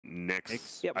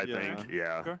Nyx, Yep. I think.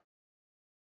 Yeah. Sure.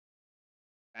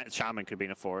 And Shaman could be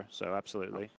in a 4, so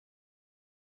absolutely.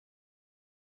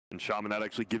 And Shaman, that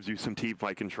actually gives you some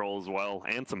teamfight control as well,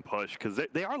 and some push, because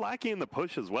they are lacking in the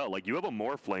push as well. Like, you have a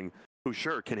Morphling who,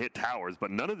 sure, can hit towers,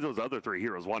 but none of those other 3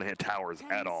 heroes want to hit towers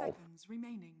at all.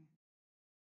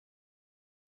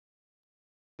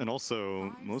 And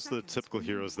also, most of the typical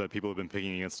heroes that people have been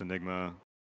picking against Enigma,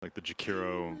 like the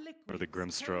Jakiro or the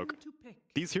Grimstroke,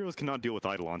 these heroes cannot deal with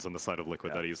Eidolons on the side of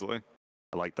Liquid that easily.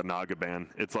 I like the Naga ban.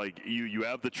 It's like you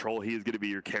have the troll, he is going to be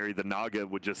your carry. The Naga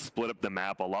would just split up the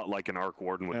map a lot like an Arc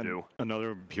Warden would do.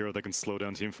 Another hero that can slow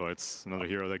down team fights. Another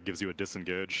hero that gives you a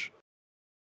disengage.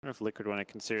 I wonder if Liquid want to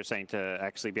consider saying to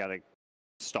actually be able to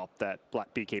stop that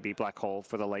BKB black hole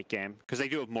for the late game, because they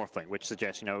do have Morphling, which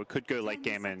suggests, you know, it could go late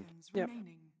game and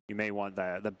you may want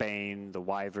the Bane, the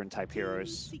Wyvern type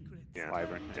heroes. Yeah.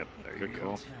 Wyvern. Yep, there you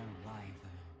go.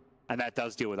 And that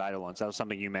does deal with Eidolons. That was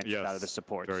something you mentioned out of the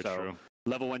support. Very true.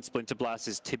 Level 1 Splinter Blast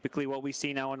is typically what we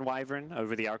see now on Wyvern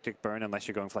over the Arctic Burn, unless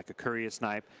you're going for like a Courier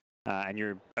Snipe, and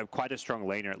you're quite a strong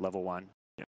laner at level 1.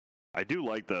 Yeah. I do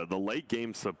like the late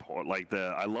game support. Like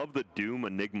I love the Doom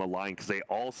Enigma line because they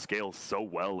all scale so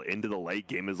well into the late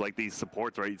game as like these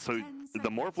supports, right? So the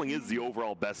Morphling is the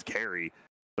overall best carry.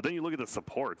 But then you look at the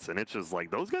supports, and it's just like,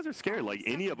 those guys are scary. Like,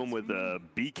 any of them with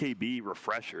BKB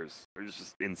refreshers are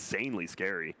just insanely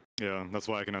scary. Yeah, that's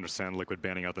why I can understand Liquid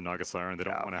banning out the Naga Siren. They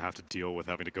don't want to have to deal with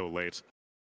having to go late.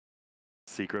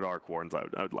 Secret Arc Wardens,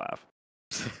 I would laugh.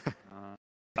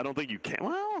 I don't think you can.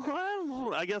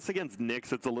 Well, I guess against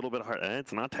Nyx, it's a little bit hard.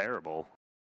 It's not terrible.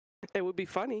 It would be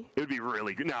funny. It would be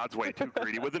really good. No, it's way too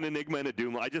greedy. With an Enigma and a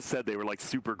Doom, I just said they were, like,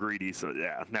 super greedy, so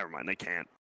yeah, never mind, they can't.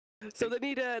 So they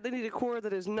need a core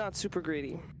that is not super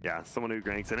greedy. Yeah, someone who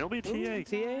ranks, and it'll be TA. Ooh,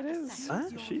 TA it is.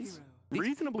 She's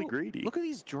reasonably greedy. Look at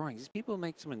these drawings. These people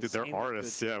make some insane. Dude, they're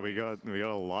artists. Yeah, we got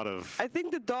a lot of. I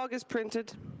think the dog is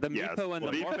printed. The Meepo and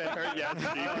the Morpher. Yes,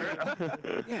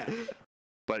 yeah.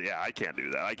 But yeah, I can't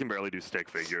do that. I can barely do stick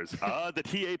figures. The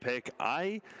TA pick,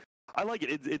 I like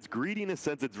it. It's greedy in a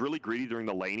sense. It's really greedy during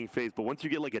the laning phase, but once you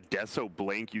get like a Deso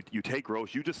Blink, you take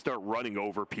Roche, you just start running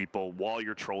over people while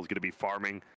your troll's going to be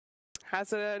farming.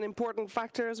 Has an important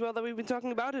factor as well that we've been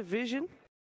talking about, a vision.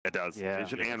 It does. Yeah.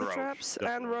 Vision and Roche. Traps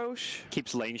and Roche.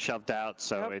 Keeps lane shoved out,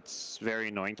 so it's very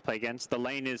annoying to play against. The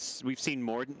lane is, we've seen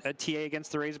more TA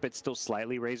against the Razor, but still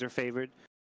slightly Razor favored.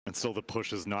 And still the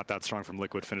push is not that strong from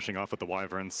Liquid, finishing off with the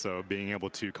Wyverns, so being able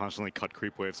to constantly cut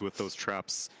creep waves with those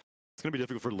traps, it's going to be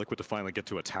difficult for Liquid to finally get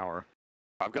to a tower.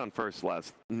 I've gone first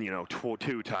last,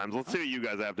 2 times. Let's see what you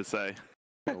guys have to say.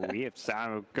 We have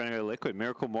sound going to go Liquid.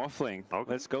 Miracle Morphling.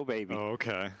 Okay. Let's go, baby.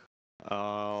 Okay.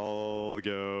 I'll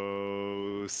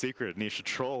go Secret. Nisha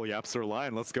Troll, YapzOr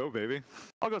line. Let's go, baby.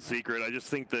 I'll go Secret. I just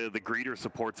think the Greeter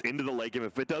supports into the late game.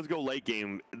 If it does go late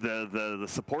game, the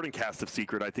supporting cast of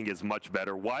Secret I think is much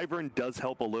better. Wyvern does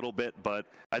help a little bit, but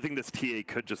I think this TA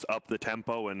could just up the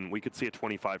tempo, and we could see a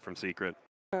 25 from Secret.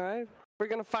 All right. We're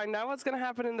going to find out what's going to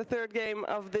happen in the third game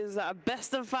of this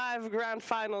best of 5 grand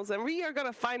finals. And we are going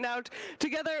to find out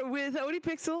together with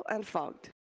ODPixel and Fogged.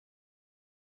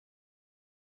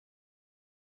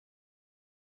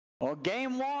 Well,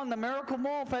 game 1, the Miracle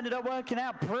Morph ended up working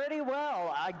out pretty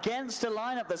well against a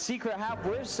lineup that Secret have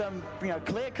with some,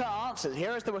 clear-cut answers.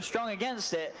 Heroes that were strong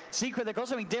against it. Secret, they've got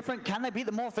something different. Can they beat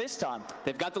the Morph this time?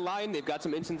 They've got the line. They've got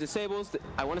some instant disables.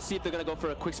 I want to see if they're going to go for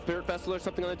a quick Spirit Vessel or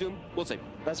something on the Doom. We'll see.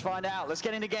 Let's find out. Let's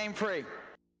get into game 3.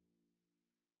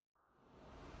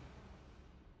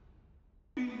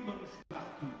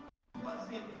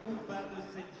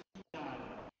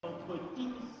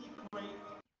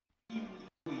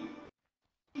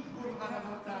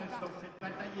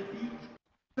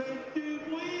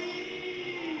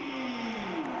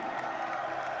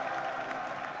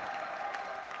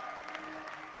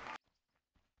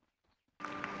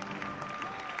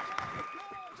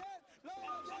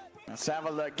 Let's have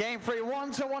a look. Game 3,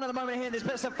 1-1 at the moment here in this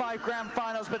best of 5 grand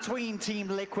finals between Team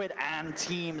Liquid and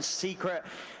Team Secret.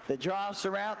 The drafts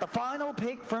are out. The final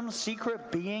pick from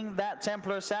Secret being that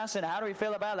Templar Assassin. How do we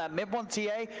feel about that? Mid 1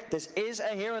 TA, this is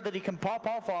a hero that he can pop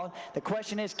off on. The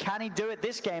question is, can he do it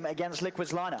this game against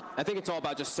Liquid's lineup? I think it's all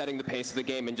about just setting the pace of the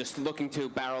game and just looking to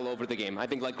barrel over the game. I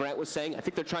think, like Grant was saying, I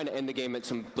think they're trying to end the game at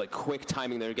some quick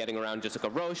timing they're getting around, just like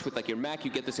a Roche with your mech.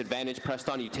 You get this advantage pressed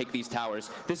on, you take these towers.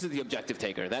 This is the objective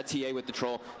taker. That TA with the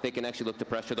troll, they can actually look to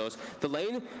pressure those. The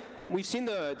lane, we've seen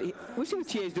the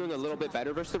TAs doing a little bit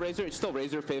better versus the Razor. It's still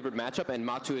Razor favored matchup, and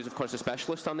Matu is of course a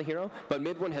specialist on the hero, but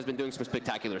mid one has been doing some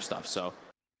spectacular stuff. So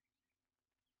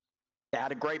they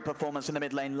had a great performance in the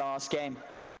mid lane last game.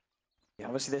 Yeah,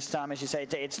 obviously this time, as you say,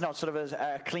 it's not sort of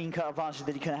a clean cut advantage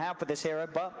that you can have with this hero,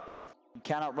 but You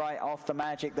cannot write off the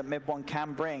magic that Mid1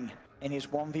 can bring in his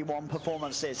 1v1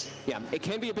 performances. Yeah, it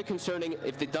can be a bit concerning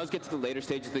if it does get to the later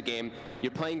stages of the game.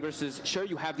 You're playing versus, sure,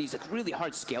 you have these like, really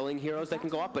hard scaling heroes that can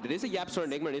go up, but it is a YapzOr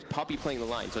Enigma and it is Puppey playing the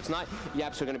line. So it's not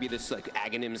YapzOr going to be this like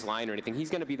Aghanims line or anything. He's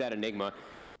going to be that Enigma.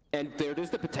 And there's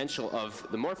the potential of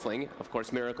the Morphling, of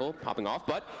course, Miracle popping off,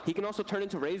 but he can also turn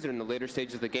into Razor in the later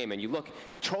stages of the game. And you look,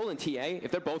 Troll and TA,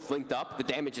 if they're both linked up, the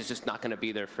damage is just not going to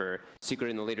be there for Secret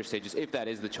in the later stages, if that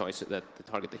is the choice, that the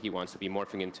target that he wants to be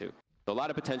morphing into. So a lot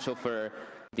of potential for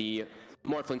the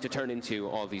Morphling to turn into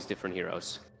all these different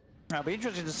heroes. It'll be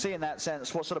interesting to see in that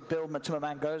sense what sort of build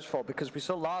Matuma goes for, because we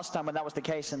saw last time when that was the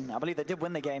case, and I believe they did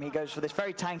win the game, he goes for this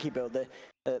very tanky build,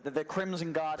 the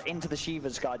Crimson Guard into the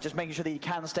Shiva's Guard, just making sure that he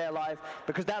can stay alive,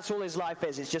 because that's all his life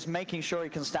is, it's just making sure he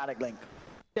can static link.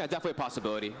 Yeah, definitely a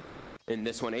possibility in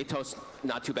this one. Atos,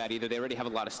 not too bad either. They already have a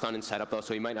lot of stun and setup though,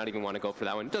 so you might not even want to go for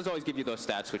that one. It does always give you those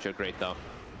stats, which are great though.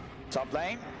 Top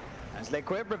lane. As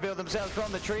Liquid reveal themselves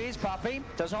from the trees, Puppey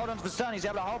doesn't hold on to the stun. He's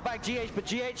able to hold back GH, but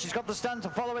GH has got the stun to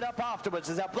follow it up afterwards.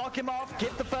 As they'll block him off,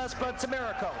 give the first blood to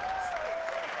Miracle.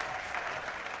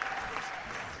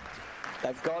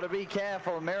 They've got to be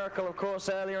careful. Miracle, of course,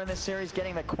 earlier in this series,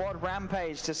 getting the quad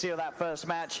rampage to seal that first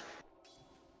match.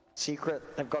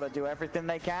 Secret, they've got to do everything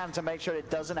they can to make sure it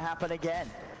doesn't happen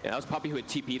again. Yeah, that was Puppey who had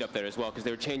TP'd up there as well, because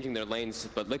they were changing their lanes.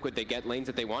 But Liquid, they get lanes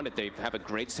that they wanted. They have a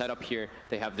great setup here.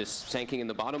 They have this Sanking in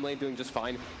the bottom lane doing just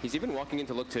fine. He's even walking in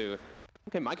to look to...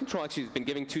 Okay, Mind Control actually has been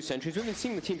giving 2 sentries. We've been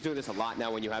seeing the teams doing this a lot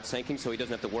now when you have Sanking, so he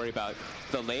doesn't have to worry about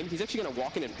the lane. He's actually going to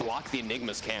walk in and block the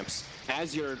Enigma's camps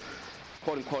as your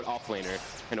quote-unquote off-laner.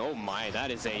 And oh my,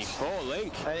 that is a full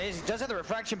link. He does have the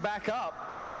refraction back up.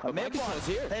 Mid1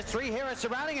 here. There's 3 heroes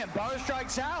surrounding him. Bow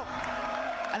strikes out.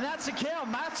 And that's a kill.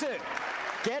 Matu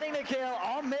getting the kill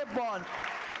on Mid1.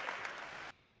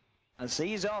 And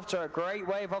he's off to a great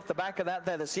wave off the back of that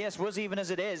there. The CS was even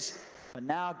as it is. But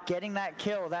now getting that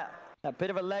kill, that bit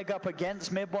of a leg up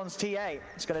against Mid1's TA.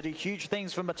 It's going to do huge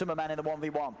things for Matuma in the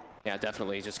 1v1. Yeah,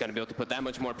 definitely. He's just going to be able to put that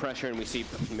much more pressure, and we see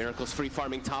Miracle's free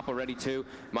farming top already too.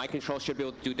 Mind Control should be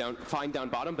able to do fine down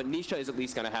bottom, but Nisha is at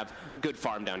least going to have good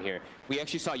farm down here. We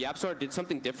actually saw YapzOr did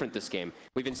something different this game.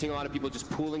 We've been seeing a lot of people just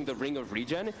pooling the Ring of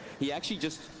Regen. He actually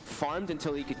just farmed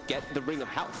until he could get the Ring of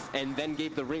Health, and then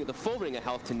gave the full Ring of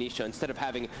Health to Nisha instead of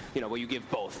having, you know, well, you give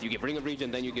both. You give Ring of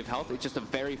Regen, then you give Health. It's just a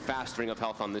very fast Ring of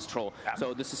Health on this Troll. Yeah.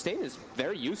 So the sustain is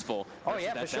very useful. Oh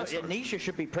yeah, for sure. Yeah, Nisha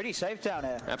should be pretty safe down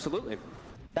here. Absolutely.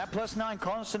 That +9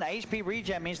 constant HP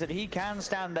regen means that he can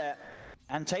stand there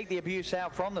and take the abuse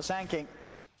out from the Sanking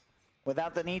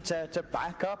without the need to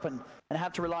back up and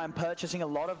have to rely on purchasing a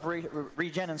lot of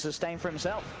regen and sustain for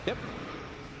himself. Yep.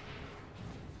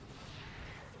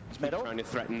 Middle. Trying to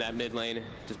threaten that mid lane,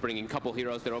 just bringing a couple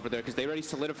heroes there over there because they already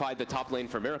solidified the top lane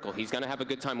for Miracle. He's going to have a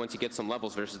good time once he gets some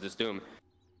levels versus this Doom.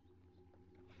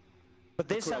 But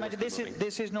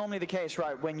this is normally the case,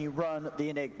 right, when you run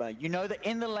the Enigma. You know that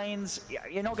in the lanes,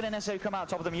 you're not going to necessarily come out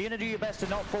top of them. You're going to do your best to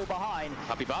not fall behind.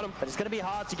 Puppey bottom. But it's going to be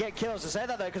hard to get kills. To say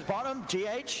that, though, because bottom,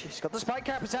 GH, he's got the spike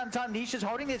carpet out in time. Nisha's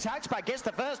holding the attacks back, gets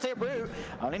the first hit route.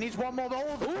 Only needs one more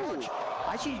dodge.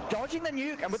 Actually dodging the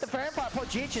nuke, and with the Fairy Fire pot,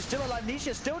 GH is still alive.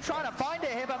 Nisha's still trying to find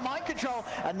it here, but Mind Control,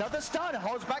 another stun,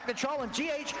 holds back the Troll, and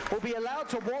GH will be allowed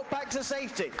to walk back to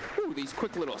safety. Ooh, these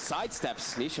quick little side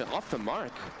steps. Nisha off the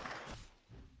mark.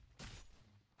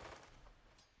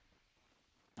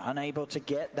 Unable to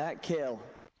get that kill.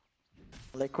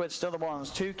 Liquid still the ones.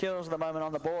 2 kills at the moment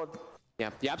on the board. Yeah,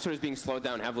 YapzOr is being slowed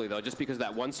down heavily though, just because of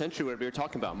that 1 sentry where we were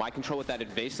talking about. Mind Control with that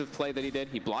evasive play that he did,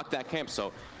 he blocked that camp,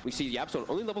 so we see YapzOr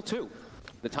only level 2.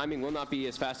 The timing will not be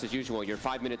as fast as usual. Your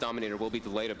 5-minute dominator will be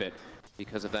delayed a bit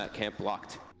because of that camp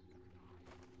blocked.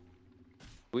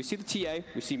 We see the TA,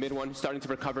 we see Mid1 starting to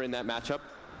recover in that matchup.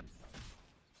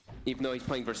 Even though he's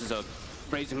playing versus a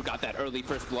Razor who got that early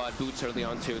first blood, boots early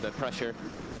onto the pressure.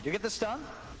 You get the stun.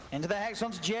 Into the Hex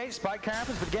onto GH, spike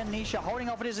carapace, but again Nisha holding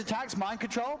off at his attacks. Mind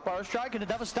Control, Burrow Strike, and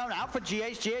another stun out for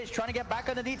GH. GH trying to get back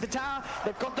underneath the tower.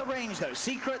 They've got the range though.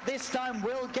 Secret this time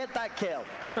will get that kill.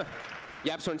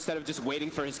 YapzOr, instead of just waiting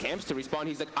for his camps to respawn,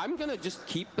 he's like, I'm gonna just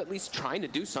keep at least trying to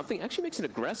do something. Actually makes an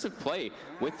aggressive play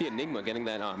with the Enigma, getting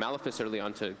that Malefice early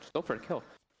on to just go for a kill.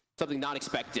 Something not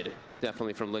expected,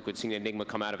 definitely, from Liquid, seeing Enigma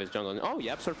come out of his jungle. And, oh,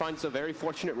 YapzOr finds a very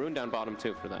fortunate rune down bottom,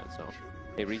 too, for that. So,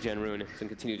 a regen rune and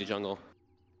continue to jungle.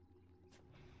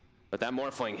 But that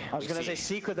Morphling, I was going to say,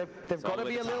 Secret, they've got to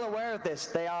be a little aware of this.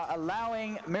 They are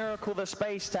allowing Miracle the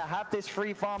space to have this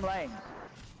free farm lane.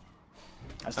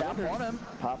 As down on him,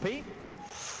 Puppey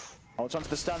holds onto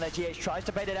the stun there. GH tries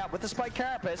to bait it out with the spike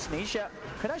carapace. Nisha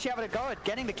could actually have it a go at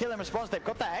getting the kill in response. They've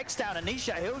got the Hex down, and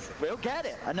Nisha, he'll get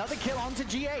it. Another kill onto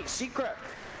GH. Secret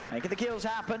making the kills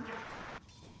happen.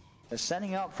 They're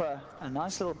setting up for a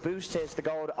nice little boost here to the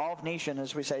gold of Nisha. And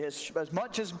as we say, as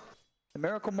much as the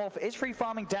Miracle Morph is free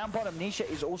farming down bottom, Nisha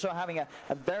is also having a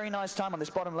very nice time on this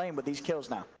bottom lane with these kills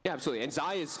now. Yeah, absolutely. And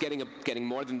Zai is getting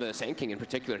more than the Sand King in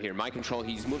particular here. Mind control,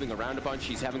 he's moving around a bunch.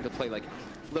 He's having to play like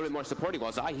a little bit more supporting.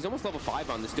 While Zai, he's almost level 5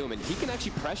 on this Doom, and he can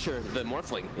actually pressure the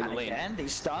Morphling in the lane. And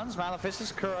these stuns,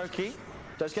 Maleficus, Kuroki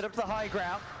does get up to the high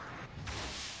ground.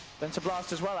 Then to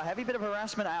Blast as well. A heavy bit of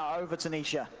harassment out over to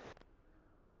Nisha.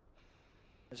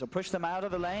 This will push them out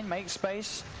of the lane, make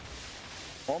space.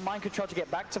 All mind control to get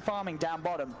back to farming down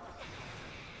bottom.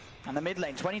 And the mid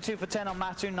lane, 22 for 10 on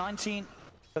Matu, 19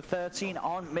 for 13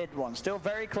 on mid one. Still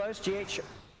very close. GH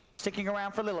sticking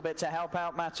around for a little bit to help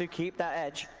out Matu keep that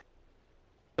edge.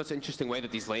 That's an interesting way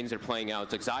that these lanes are playing out.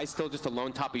 It's like Zai's still just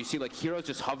alone top, but you see like heroes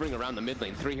just hovering around the mid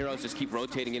lane. 3 heroes just keep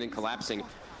rotating in and collapsing.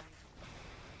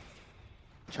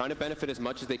 Trying to benefit as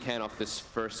much as they can off this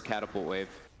first catapult wave.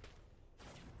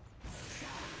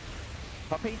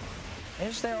 Puppey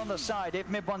is there on the side if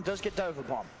mid one does get Dover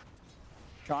Bomb.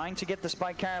 Trying to get the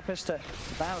Spike Carapace to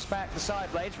bounce back the side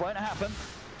blades. Won't happen.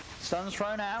 Stuns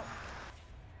thrown out.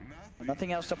 And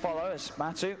nothing else to follow as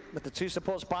Matu with the 2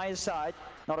 supports by his side.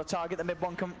 Not a target that mid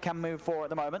one can move for at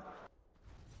the moment.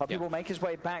 Puppey will make his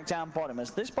way back down bottom,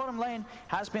 as this bottom lane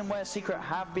has been where Secret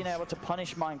have been able to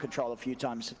punish mind control a few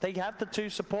times. If they have the 2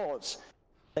 supports,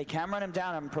 they can run him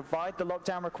down and provide the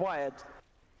lockdown required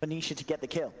for Nisha to get the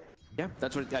kill. Yeah,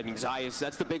 that's what I mean. Zai is,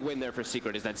 that's the big win there for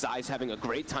Secret, is that Zai's having a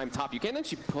great time top. You can't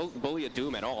actually bully a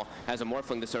Doom at all as a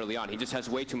Morphling this early on. He just has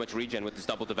way too much regen with this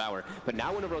double devour. But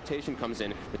now when a rotation comes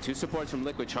in, the 2 supports from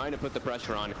Liquid trying to put the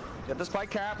pressure on. Get the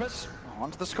Spike Carapace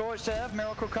onto the Scorched Earth.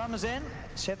 Miracle comes in.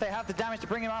 See if they have the damage to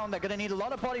bring him out. They're going to need a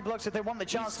lot of body blocks if they want the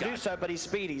chance to do so, but he's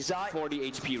speedy. Zai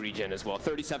 40 HP regen as well,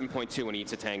 37.2 when he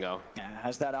eats a Tango. Yeah,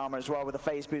 has that armor as well with the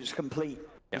phase boots complete.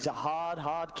 It's a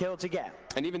hard kill to get.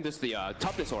 And even just the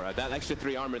toughness aura, that extra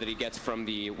 3 armor that he gets from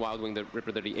the Wild Wing, the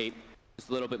Ripper that he ate, just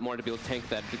a little bit more to be able to tank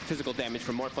that physical damage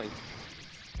from Morphling.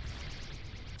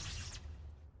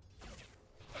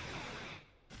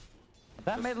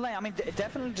 That mid lane, I mean,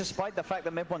 definitely despite the fact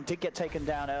that mid one did get taken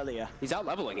down earlier. He's out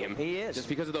leveling him. He is. Just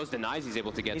because of those denies, he's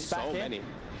able to get so many.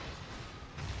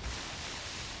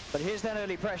 But here's that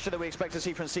early pressure that we expect to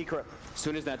see from Secret. As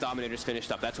soon as that Dominator's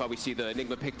finished up, that's why we see the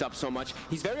Enigma picked up so much.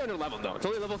 He's very under leveled though. It's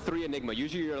only level 3 Enigma.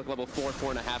 Usually you're like level 4,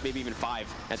 4.5, maybe even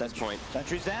 5 at this point.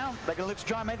 Sentry's down. They're going to look to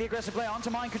try and make the aggressive play onto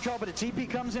mind control, but a TP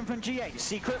comes in from GH.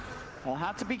 Secret will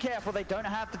have to be careful. They don't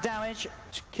have the damage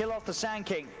to kill off the Sand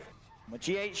King. With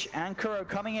GH and Kuro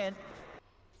coming in,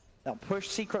 they'll push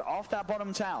Secret off that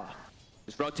bottom tower.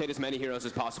 Just rotate as many heroes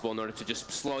as possible in order to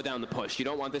just slow down the push. You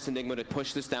don't want this Enigma to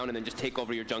push this down and then just take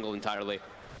over your jungle entirely.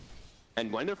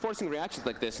 And when they're forcing reactions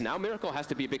like this, now Miracle has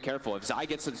to be a bit careful. If Zai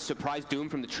gets a surprise Doom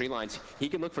from the tree lines, he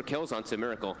can look for kills onto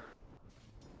Miracle.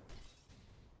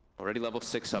 Already level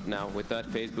 6 up now with that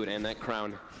phase boot and that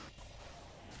crown.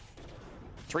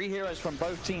 3 heroes from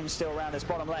both teams still around this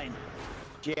bottom lane.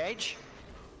 GH.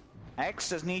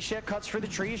 X as Nisha cuts through the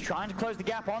trees, trying to close the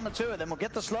gap on the 2 of them. We'll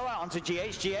get the slow out onto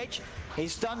GH. GH,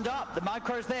 he's stunned up. The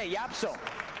micro's there. YapzOr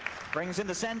brings in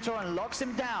the Centaur and locks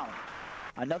him down.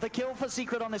 Another kill for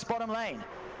Secret on this bottom lane.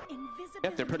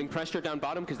 Yep, they're putting pressure down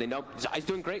bottom because they know Zai's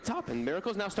doing great top, and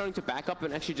Miracle's now starting to back up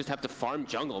and actually just have to farm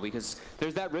jungle because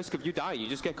there's that risk of you dying. You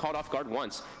just get caught off guard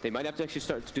once. They might have to actually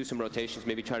start to do some rotations,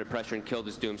 maybe try to pressure and kill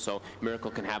this Doom so Miracle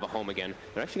can have a home again.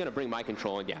 They're actually going to bring mind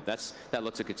control, and yeah, that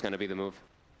looks like it's going to be the move.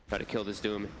 Try to kill this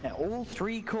Doom. Yeah, all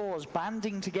 3 cores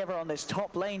banding together on this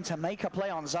top lane to make a play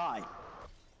on Zai.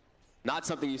 Not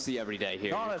something you see every day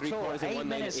here. Not at all. 8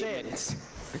 minutes in.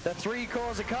 The 3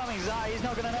 cores are coming. Zai, he's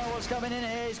not going to know what's coming in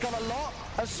here. He's got a lot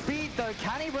of speed though.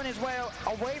 Can he run his way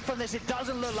away from this? It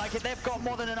doesn't look like it. They've got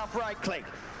more than enough right click.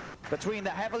 Between the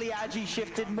heavily agi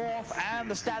shifted morph and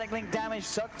the static link damage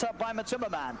sucked up by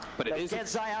Matsumaman. But it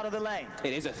gets Zai out of the lane.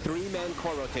 It is a 3-man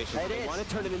core rotation. They want to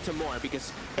turn it into more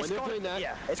because when they're doing that...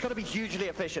 Yeah, it's got to be hugely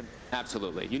efficient.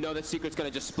 Absolutely. You know that Secret's going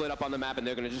to just split up on the map and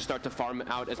they're going to just start to farm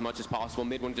out as much as possible.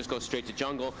 Mid one just goes straight to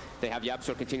jungle. They have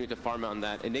YapzOr continue to farm on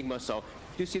that Enigma, so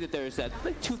you see that there's that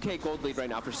like 2k gold lead right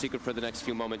now for Secret for the next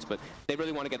few moments, but they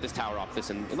really want to get this tower off this,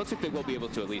 and it looks like they will be able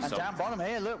to at least. And down bottom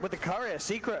here, look, with the courier,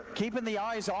 Secret keeping the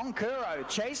eyes on Kuro,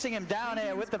 chasing him down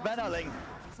here with the Venoling.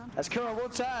 As Kuro will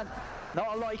turn,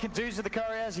 not a lot he can do to the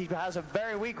courier as he has a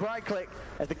very weak right click.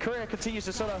 As the courier continues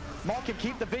to sort of mock him,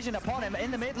 keep the vision upon him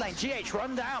in the mid lane. GH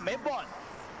run down, mid one.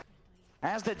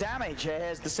 As the damage,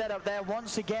 here's the setup there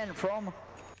once again from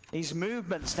these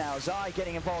movements now. Zai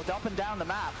getting involved up and down the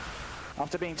map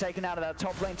after being taken out of that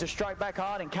top lane to strike back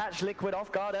hard and catch Liquid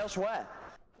off guard elsewhere.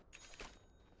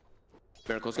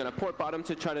 Miracle's gonna port bottom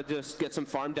to try to just get some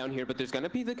farm down here, but there's gonna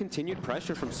be the continued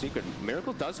pressure from Secret.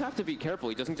 Miracle does have to be careful.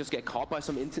 He doesn't just get caught by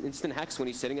some instant hex when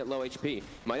he's sitting at low HP.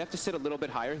 Might have to sit a little bit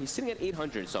higher. He's sitting at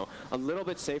 800, so a little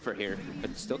bit safer here,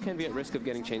 but still can be at risk of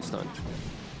getting chain stunned.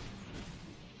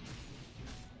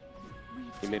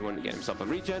 He made one to get himself a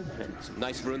regen, and some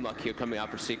nice rune luck here coming out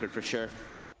for Secret for sure.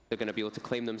 They're gonna be able to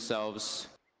claim themselves,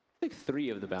 I think, 3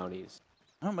 of the bounties.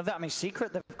 And with that, I mean,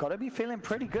 Secret, they've got to be feeling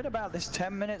pretty good about this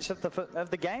 10 minutes of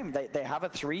the game. They have a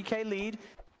 3K lead.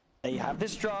 They have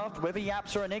this draft with a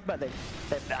YapzOr Enigma.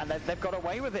 They've got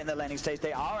away with it in the laning stage.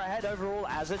 They are ahead overall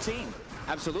as a team.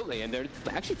 Absolutely, and they're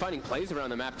actually finding plays around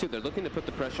the map too. They're looking to put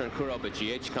the pressure on Kuro, but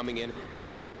GH coming in.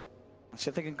 See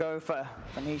if they can go for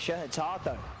Nisha. It's hard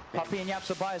though. Puppey and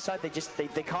YapzOr by his side, they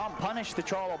can't punish the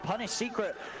troll or punish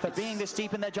Secret for being this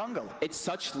deep in their jungle. It's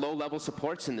such low-level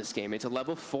supports in this game. It's a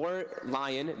level 4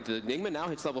 Lion. The Enigma now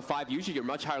hits level 5. Usually you're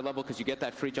much higher level because you get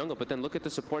that free jungle, but then look at the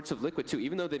supports of Liquid too.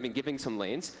 Even though they've been giving some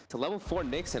lanes, to level 4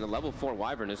 Nyx and a level 4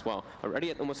 Wyvern as well.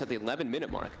 Already almost at the 11-minute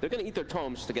mark. They're going to eat their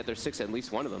tomes to get their 6, at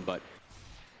least one of them, but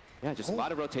yeah, just a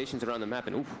lot of rotations around the map,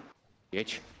 and oof,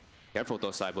 GH, careful with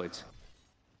those side blades.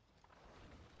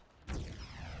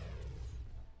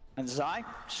 And Zai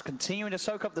just continuing to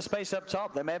soak up the space up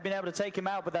top. They may have been able to take him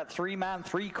out with that 3-man,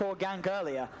 3-core gank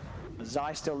earlier. But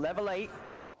Zai still level 8.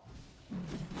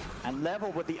 And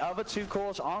level with the other 2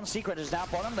 cores on Secret is now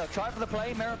bottom. They'll try for the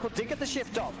play. Miracle did get the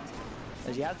shift off.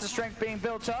 As he has the strength being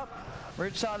built up.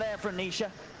 Roots are there from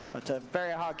Nisha. But a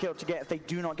very hard kill to get if they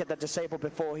do not get that disabled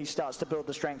before he starts to build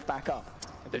the strength back up.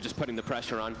 They're just putting the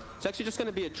pressure on. It's actually just going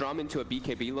to be a drum into a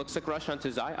BKB, looks like, rush onto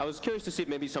Zai. I was curious to see if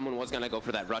maybe someone was going to go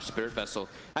for that rush Spirit Vessel.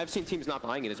 I've seen teams not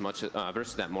buying it as much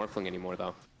versus that Morphling anymore, though.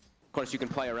 Of course, you can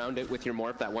play around it with your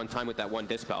Morph that one time with that one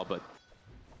Dispel, but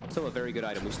still a very good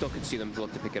item. We still could see them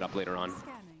look to pick it up later on.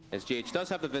 As GH does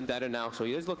have the Vendetta now, so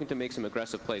he is looking to make some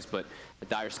aggressive plays, but a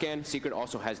dire scan. Secret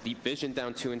also has deep vision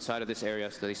down 2 inside of this area,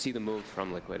 so they see the move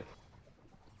from Liquid.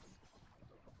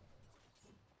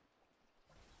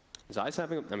 Zai's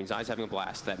having a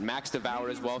blast. That max Devour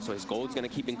as well, so his gold's going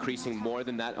to keep increasing more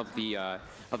than that of the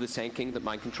Sand King that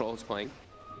Mind Control is playing.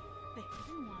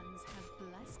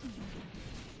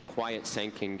 Quiet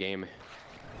Sand King game.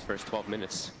 His first 12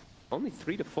 minutes. Only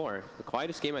 3-4. The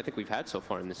quietest game I think we've had so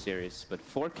far in this series, but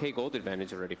 4K gold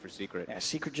advantage already for Secret. Yeah,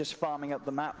 Secret just farming up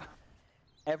the map.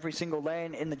 Every single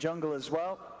lane in the jungle as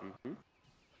well.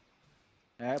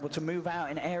 They're able to move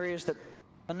out in areas that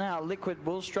for now Liquid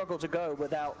will struggle to go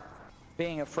without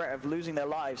being a threat of losing their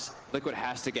lives. Liquid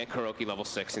has to get Kuroki level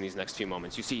 6 in these next few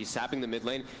moments. You see he's sapping the mid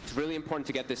lane. It's really important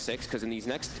to get this 6 because in these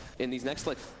next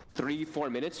like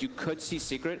 3-4 minutes, you could see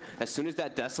Secret, as soon as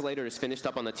that Desolator is finished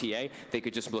up on the TA, they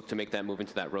could just look to make that move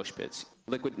into that Roche pits.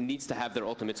 Liquid needs to have their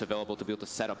ultimates available to be able to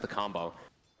set up the combo.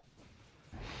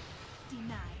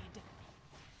 Denied.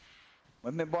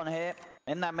 With mid-one here,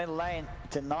 in that middle lane,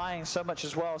 denying so much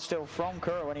as well still from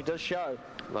Kuro when he does show.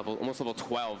 Almost level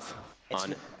 12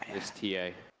 on this TA.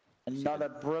 Another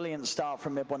brilliant start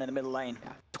from mid-one in the middle lane.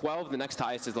 12, the next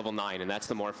highest is level 9, and that's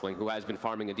the Morphling, who has been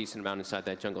farming a decent amount inside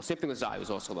that jungle. Same thing with Zai,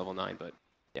 who's also level 9, but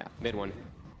yeah, mid-one.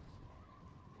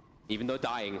 Even though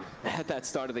dying at that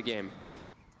start of the game,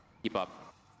 keep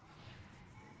up.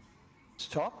 It's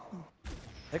top.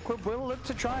 Liquid will look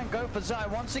to try and go for Zai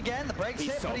once again. The break's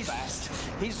hit, but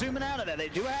he's zooming out of there. They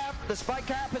do have the spike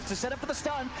carapace to set up for the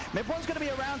stun. Mid-one's going to be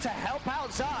around to help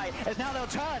out Zai, as now they'll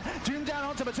turn. Doom down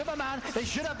onto Matuma Man. They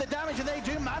should have the damage, and they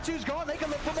do. Matu's gone. They can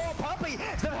look for more. Puppey,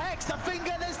 the Hex, the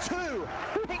Finger, there's 2.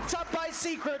 Picked up by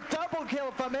Secret. Double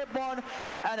kill for mid-one,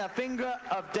 and a Finger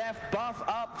of Death buff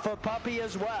up for Puppey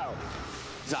as well.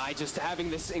 Zai just having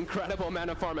this incredible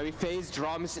amount of farm. I mean, phase,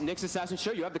 drums, Nyx Assassin,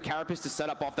 sure, you have the Carapace to set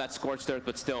up off that Scorched Earth,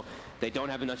 but still, they don't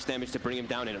have enough damage to bring him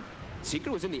down. And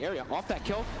Secret was in the area. Off that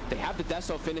kill, they have the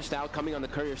Deso finished out, coming on the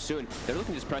Courier soon. They're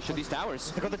looking to just pressure these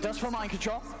towers. They've got the Dust for Mind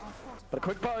Control, but a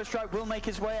quick Burrow Strike will make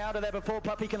his way out of there before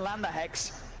Puppey can land the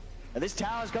Hex. And this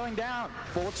tower's going down.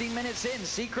 14 minutes in,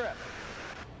 Secret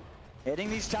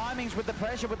hitting these timings with the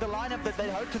pressure, with the lineup that they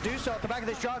hope to do so at the back of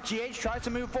this draft. GH tries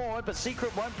to move forward, but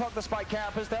Secret won't proc the spike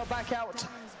carapace. They'll back out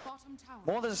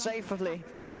more than safely,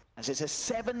 as it's a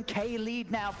 7K lead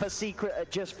now for Secret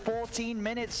at just 14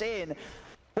 minutes in.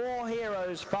 4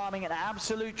 heroes farming an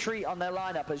absolute treat on their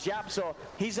lineup, as YapzOr,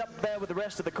 he's up there with the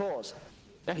rest of the cores.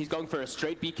 Yeah, he's going for a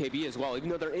straight BKB as well, even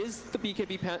though there is the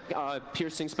BKB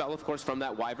piercing spell, of course, from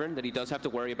that Wyvern that he does have to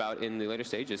worry about in the later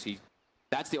stages.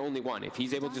 That's the only one. If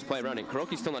he's able to just play around it,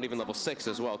 Kuroki's still not even level 6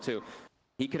 as well, too.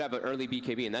 He could have an early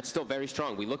BKB, and that's still very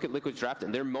strong. We look at Liquid's draft,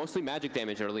 and they're mostly magic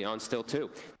damage early on still, too.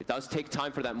 It does take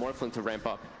time for that Morphling to ramp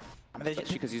up. I mean,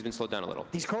 That's because he's been slowed down a little.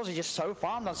 These calls are just so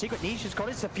farmed on Secret. Nisha's got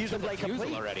his defusal blade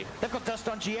complete already. They've got dust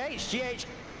on GH.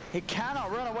 He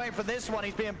cannot run away from this one.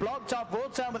 He's being blocked off. Will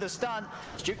turn with a stun.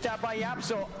 It's juked out by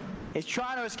YapzOr. He's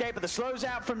trying to escape, but the slow's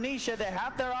out from Nisha. They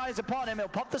have their eyes upon him. He'll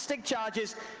pop the stick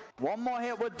charges. One more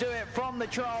hit would do it from the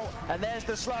troll. And there's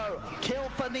the slow. Kill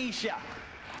for Nisha.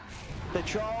 The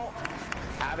troll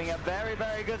having a very,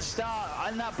 very good start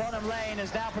on that bottom lane,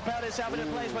 has now propelled himself into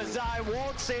a place where Zai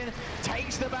walks in,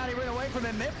 takes the bounty rune away from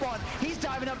him. Mid-one, he's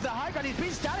diving up to the high ground. He's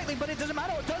been statically, but it doesn't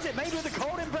matter what does it. Maybe with the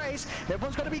cold embrace,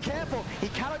 everyone's got to be careful. He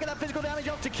cannot get that physical damage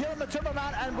off to kill him,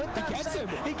 man, and with that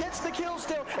he gets the kill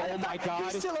still. Oh my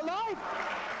god. He's still alive.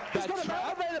 He's got a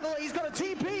mount available, he's got a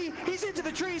TP, he's into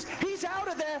the trees, he's out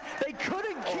of there. They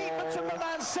couldn't keep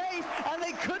man safe, and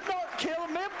they could not kill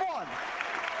Mid-one.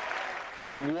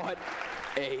 What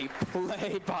a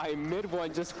play by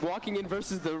Mid-one, just walking in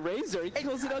versus the Razor. He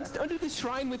kills it under the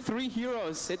shrine with 3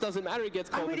 heroes. It doesn't matter, he gets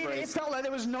cold embrace. It felt like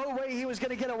there was no way he was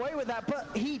going to get away with that,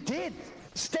 but he did.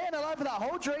 Staying alive for that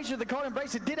whole duration of the cold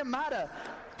embrace, it didn't matter.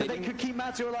 They could keep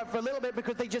Matsu alive for a little bit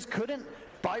because they just couldn't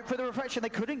bite for the reflection. They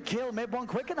couldn't kill Mid-one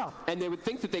quick enough. And they would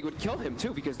think that they would kill him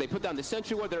too because they put down the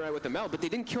Sentry Ward there with the Mel, but they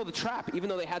didn't kill the trap even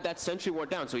though they had that Sentry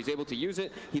Ward down. So he's able to use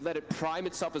it. He let it prime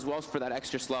itself as well for that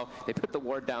extra slow. They put the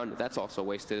ward down. That's also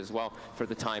wasted as well for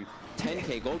the time.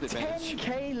 10k gold advantage.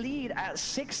 10k lead at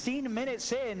 16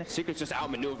 minutes in. Secret's just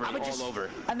outmaneuvering all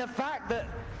over. And the fact that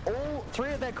all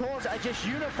 3 of their cores are just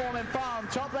uniform and farm.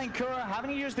 Top lane Kura having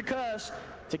to use the curse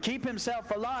to keep himself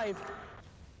alive.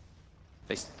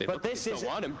 But this is,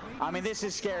 want him. I mean, this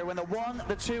is scary. When the 1,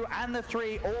 the 2, and the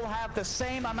 3 all have the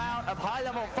same amount of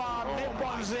high-level farm.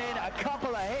 Mid-one's in, a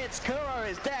couple of hits. Kura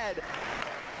is dead.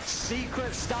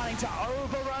 Secret starting to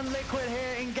overrun Liquid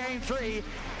here in game 3.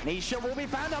 Nisha will be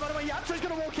found out. By the way, YapzOr's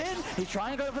going to walk in. He's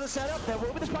trying to go for the setup. There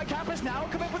will be the spike campus now.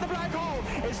 Come in with the black hole.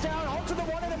 It's down onto the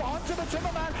one of them, onto the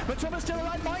Timberman. But Timber's still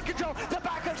alive. Mind control. The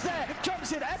backup's there.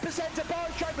 Jumps in. Epicenter bar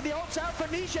strike, but the ult's out for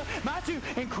Nisha. Matu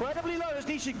incredibly low as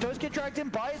Nisha does get dragged in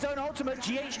by his own ultimate.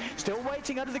 GH still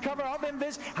waiting under the cover of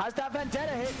Invis. Has that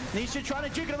Vendetta hit. Nisha trying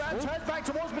to juke it around. Turns back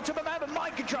towards the Timberman, but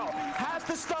Mind control has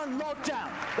the stun locked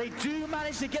down. They do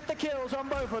manage to get the kills on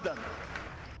both of them.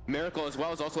 Miracle as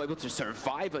well is also able to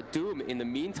survive a Doom in the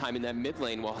meantime in that mid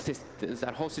lane while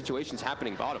that whole situation's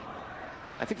happening bottom.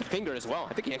 I think the Finger as well.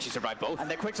 I think he actually survived both. And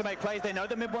they're quick to make plays. They know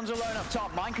the Mid-one's alone up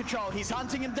top. Mind control. He's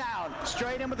hunting him down.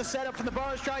 Straight in with the setup from the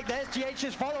Burrow Strike. There's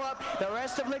GH's follow-up. The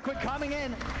rest of Liquid coming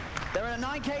in. They're in a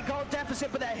 9k gold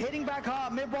deficit, but they're hitting back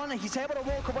hard. Mid-one, he's able to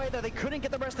walk away, though. They couldn't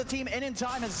get the rest of the team in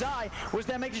time, as Zai was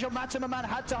there making sure Matsumaman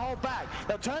had to hold back.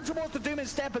 They'll turn towards the Doom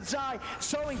instead, but Zai,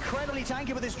 so incredibly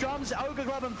tanky with his drums, Ogre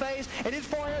Glove and Phase. It is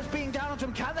 4 heroes being down onto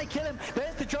him. Can they kill him?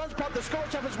 There's the drums pop, the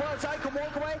Scorch up as well. Zai can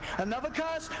walk away. Another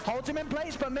curse holds him in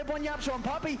place, but Mid-one, YapzOr and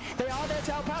Puppey, they are there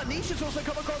to help out. Nisha's also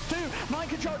come across too. Mind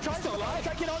control tries to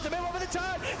attack it onto Mid-one with the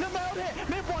turn. The meld hit.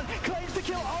 Mid-one claims the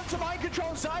kill onto Mind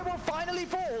control. Zai will finally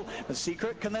fall. The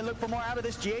Secret, can they look for more out of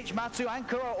this? GH, Matsu, and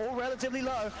Kura all relatively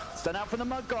low. Stun out from the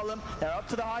Mud Golem. They're up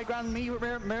to the high ground.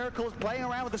 Miracles playing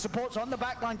around with the supports on the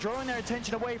backline, drawing their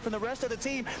attention away from the rest of the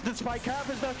team. The Spike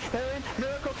Carpers, though, they're in.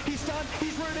 Miracle, he's stunned,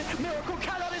 he's rooted. Miracle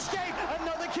cannot escape.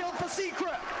 Another kill for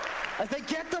Secret. As they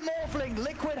get the Morphling,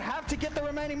 Liquid have to get the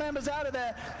remaining members out of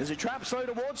there. There's a trap slow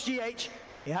towards GH.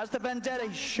 He has the Vendetta.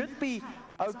 He should be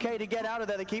okay to get out of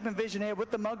there. They keep in vision here with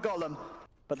the Mud Golem,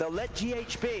 but they'll let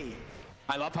GH be.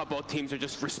 I love how both teams are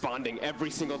just responding every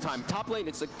single time. Top lane,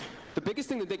 it's like the biggest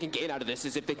thing that they can gain out of this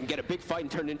is if they can get a big fight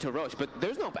and turn it into a Roche, but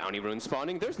there's no bounty rune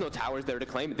spawning. There's no towers there to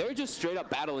claim. They're just straight up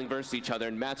battling versus each other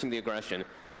and matching the aggression.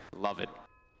 Love it.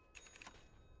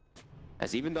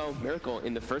 As even though Miracle,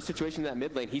 in the first situation in that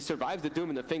mid lane, he survived the Doom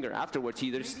and the Finger. Afterwards,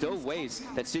 there's still ways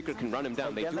that Secret can run him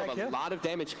down. They do have a lot of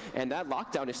damage, and that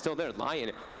lockdown is still there.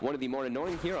 Lion, one of the more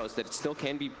annoying heroes that still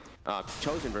can be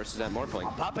chosen versus that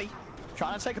Morphling. Puppey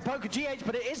trying to take a poke at GH,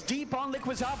 but it is deep on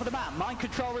Liquid's half of the map. Mind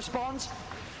control responds.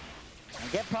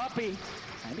 And get Puppey.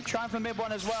 Maybe trying from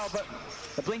Mid-one as well, but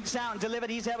the blink's out and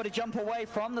delivered. He's able to jump away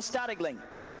from the static link.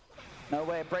 No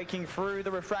way of breaking through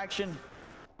the refraction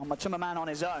on Matsumaman on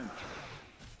his own.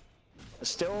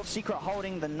 Still Secret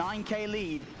holding the 9k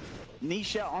lead.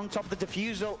 Nisha on top of the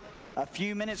defusal, a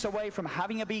few minutes away from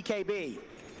having a BKB.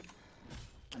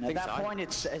 And at that point,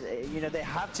 it's, they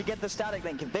have to get the static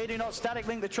link. If they do not static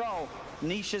link the troll,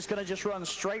 Nisha's going to just run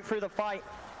straight through the fight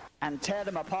and tear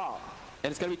them apart. And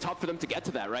it's going to be tough for them to get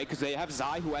to that, right? Because they have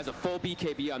Zai, who has a full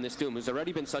BKB on this Doom, who's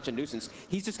already been such a nuisance.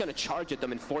 He's just going to charge at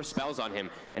them and force spells on him.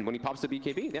 And when he pops the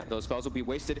BKB, yeah, those spells will be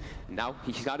wasted. Now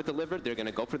he's got it delivered. They're going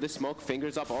to go for this smoke.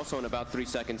 Fingers up also in about 3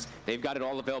 seconds. They've got it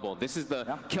all available. This is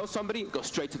the kill somebody, go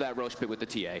straight to that Roche pit with the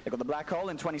TA. They've got the black hole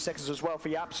in 20 seconds as well for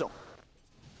YapzOr.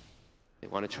 They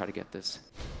want to try to get this.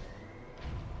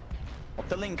 Up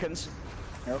the Lincolns.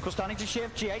 Miracle starting to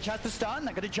shift. GH has the stun.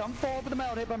 They're going to jump forward with the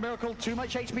meld hit, but Miracle too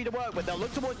much HP to work with. They'll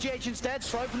look towards GH instead.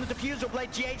 Slow from the diffusal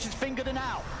blade. GH is fingered and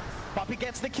out. Puppey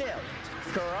gets the kill.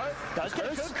 Kuro does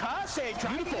get a good curse here.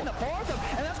 Trying to get in the four of them.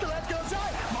 And that's going to let's go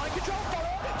inside. Mind control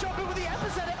follow. Jumping with the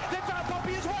epicenter. They found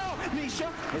Puppey as well.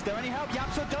 Nisha, is there any help?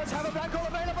 YapzOr does have a black hole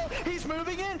available. He's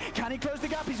moving in. Can he close the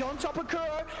gap? He's on top of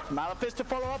Kuro. Malefice to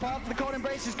follow up after the cold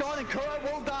embrace is gone, and Kuro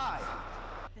will die.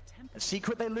 A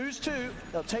Secret they lose 2,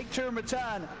 they'll take 2 in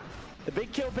return. The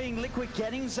big kill being Liquid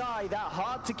getting Zai, that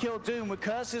hard to kill Doom. With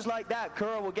curses like that,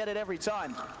 Kuro will get it every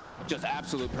time. Just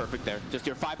absolute perfect there. Just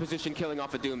your 5 position killing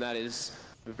off a Doom, that is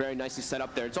very nicely set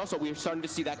up there. It's also, we're starting to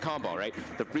see that combo, right?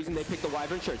 The reason they picked the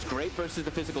Wyvern, sure, it's great versus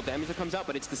the physical damage that comes out,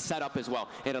 but it's the setup as well.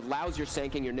 It allows your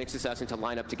Sand King, your Nyx Assassin to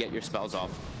line up to get your spells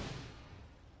off.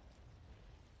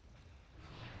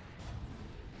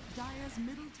 Dire's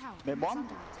middle tower Mid one. is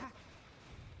under attack.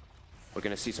 We're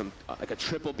going to see some, like a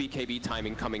triple BKB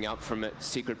timing coming out from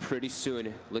Secret pretty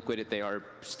soon. Liquid, they are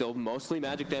still mostly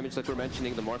magic damage like we're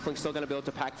mentioning. The Morphling's still going to be able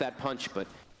to pack that punch, but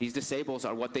these disables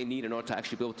are what they need in order to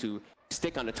actually be able to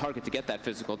stick on a target to get that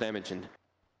physical damage. And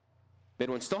mid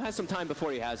one still has some time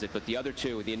before he has it, but the other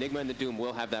two, the Enigma and the Doom,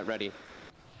 will have that ready.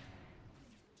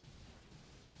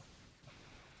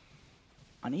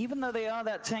 And even though they are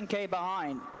that 10k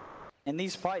behind, in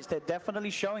these fights, they're definitely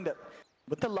showing that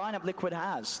with the lineup Liquid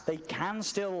has, they can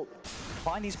still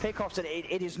find these pickoffs. And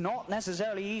it is not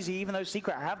necessarily easy, even though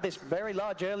Secret have this very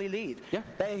large early lead. Yeah.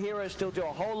 Their heroes still do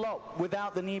a whole lot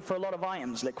without the need for a lot of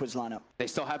items, Liquid's lineup. They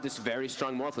still have this very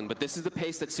strong Morphling, but this is the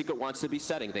pace that Secret wants to be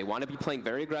setting. They want to be playing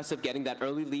very aggressive, getting that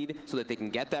early lead so that they can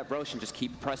get that Roche and just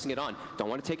keep pressing it on. Don't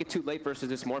want to take it too late versus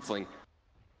this Morphling.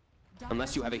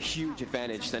 Unless you have a huge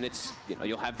advantage, then it's, you know,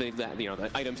 you'll have the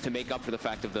items to make up for the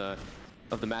fact of the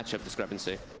matchup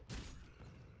discrepancy.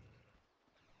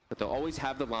 But they'll always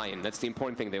have the line. That's the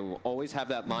important thing. They will always have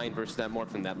that line versus that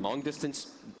Morphling, that long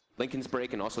distance Lincoln's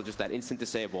break, and also just that instant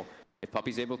disable. If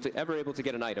Puppey's ever able to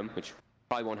get an item, which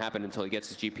probably won't happen until he gets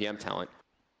his GPM talent.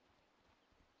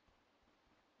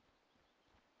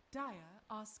 Dire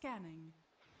are scanning.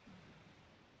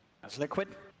 That's Liquid.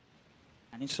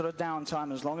 Any sort of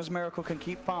downtime, as long as Miracle can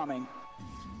keep farming,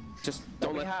 just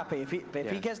don't be happy. If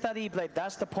he gets that E-Blade,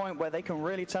 that's the point where they can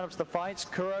really turn up to the fights.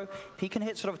 Kuro, if he can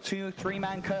hit sort of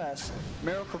 2-3-man curse,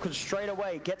 Miracle can straight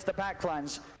away get to the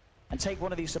backlines and take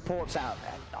one of these supports out.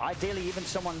 Ideally, even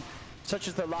someone such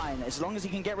as the Lion, as long as he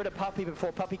can get rid of Puppey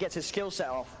before Puppey gets his skill set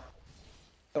off,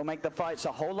 it'll make the fights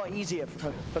a whole lot easier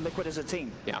for Liquid as a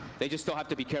team. Yeah, they just still have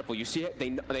to be careful. You see it,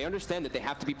 they understand that they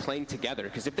have to be playing together,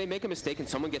 because if they make a mistake and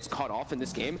someone gets caught off in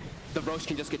this game, the Roche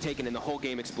can just get taken and the whole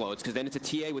game explodes, because then it's a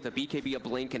TA with a BKB, a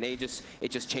blink, and it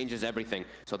just changes everything.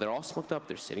 So they're all smoked up,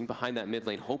 they're sitting behind that mid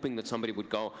lane, hoping that somebody would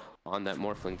go on that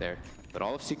Morphling there. But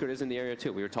all of Secret is in the area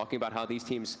too. We were talking about how these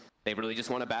teams, they really just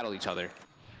want to battle each other.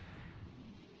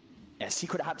 Yeah,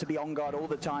 Secret have to be on guard all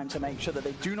the time to make sure that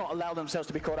they do not allow themselves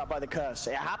to be caught up by the curse.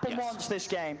 It happened once this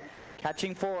game,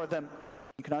 catching 4 of them.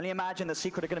 You can only imagine the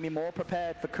Secret are going to be more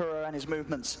prepared for Kuro and his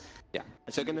movements. Yeah,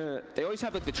 so they always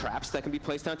have like the traps that can be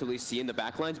placed down to at least see in the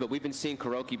backlines, but we've been seeing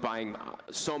Kuroki buying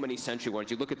so many sentry wards.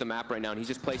 You look at the map right now and he's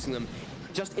just placing them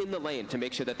just in the lane to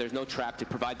make sure that there's no trap to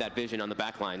provide that vision on the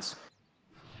backlines.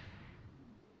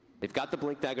 They've got the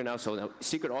Blink Dagger now, so now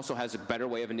Secret also has a better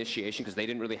way of initiation because they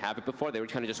didn't really have it before. They were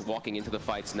kind of just walking into the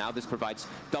fights. Now this provides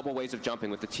double ways of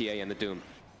jumping with the TA and the Doom.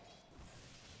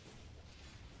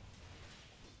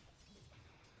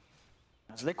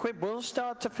 As Liquid will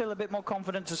start to feel a bit more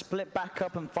confident to split back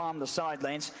up and farm the side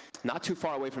lanes. Not too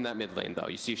far away from that mid lane, though.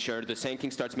 You see, sure, the Sand King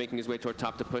starts making his way toward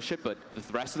top to push it, but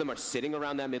the rest of them are sitting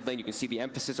around that mid lane. You can see the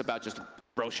emphasis about just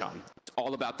Roshan. It's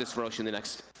all about this Roche in the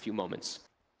next few moments.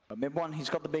 But mid one, he's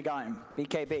got the big item,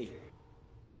 BKB.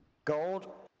 Gold,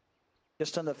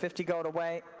 just under 50 gold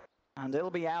away, and it'll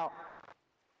be out.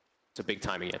 It's a big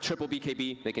timing, yeah. Triple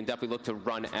BKB, they can definitely look to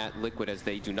run at Liquid as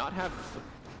they do not have...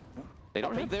 They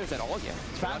don't have theirs at all yet.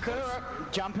 It's found Kuro,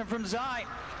 jumping from Zai.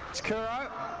 It's Kuro.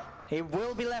 He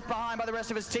will be left behind by the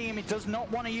rest of his team. He does not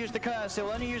want to use the curse. He'll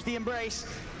only use the embrace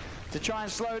to try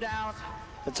and slow down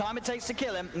the time it takes to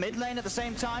kill him. Mid lane at the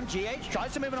same time, GH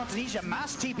tries to move it onto Nisha.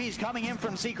 Mass TPs coming in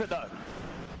from Secret though.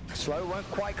 Slow won't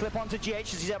quite clip onto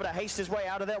GH as he's able to haste his way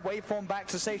out of there. Waveform back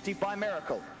to safety by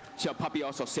Miracle. Puppey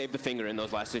also saved the finger in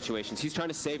those last situations. He's trying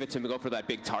to save it to go for that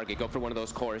big target, go for one of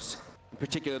those cores. In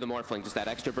particular, the Morphling, just that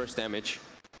extra burst damage.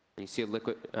 And you see a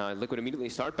Liquid immediately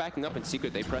start backing up in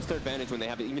Secret. They press their advantage when they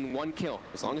have even one kill.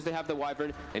 As long as they have the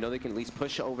Wyvern, they know they can at least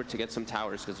push over to get some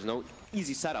towers because there's no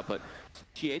easy setup. But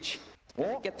GH,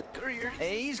 get the courier.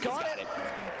 He's got it.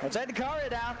 Let's take the courier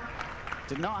down.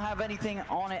 Did not have anything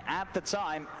on it at the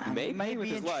time. He may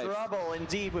be in trouble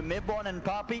indeed with Mid-1 and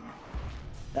Puppey.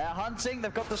 They're hunting,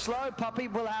 they've got the slow. Puppey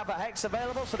will have a Hex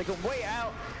available so they can wait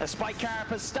out. A Spike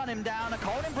Carapace stun him down. A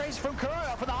cold embrace from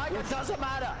Kuro for the high, it doesn't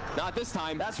matter. Not this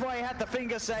time. That's why he had the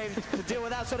finger save to deal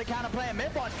with that sort of counterplay at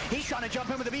Mid-1. He's trying to jump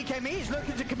in with the BKB. He's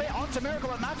looking to commit onto Miracle,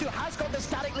 but Matu has got the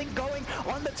static link going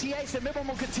on the TA, so Mid-1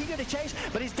 will continue to chase,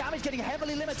 but his damage getting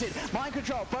heavily limited. Mind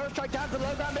control, first strike down to the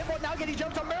low ground. Mid-1 now getting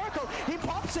jumped on Miracle. He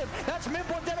pops him. That's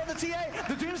Mid-1 dead on the TA.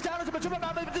 The Doom's down to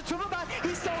Batumba, but Batumba,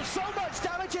 he stole so much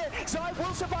damage here. Zai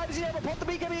will survive as he's able to pop the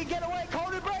BKB and get away.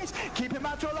 Cold embrace, keeping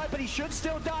Matu alive, but he should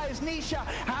still die as Nisha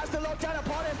has the lockdown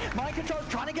upon him. Mind control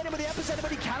trying to get him with the epicenter,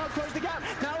 but he cannot close the gap.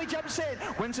 Now he jumps in.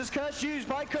 Winter's Curse used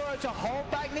by Kuro to hold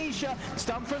back Nisha.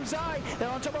 Stun from Zai. They're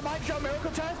on top of Mind Control.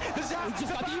 Miracle turns. The Zai, he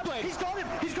just got the E-Blade. He's got him.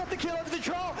 He's got the kill onto the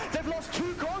troll. They've lost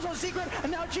 2 cores on Secret,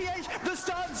 and now GH, the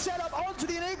stun set up onto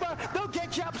the Enigma. They'll get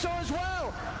YapzOr as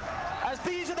well. As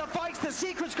these are the fights the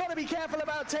Secret's got to be careful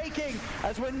about taking,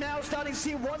 as we're now starting to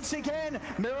see once again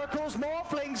Miracle's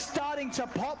Morphling starting to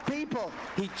pop people.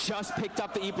 He just picked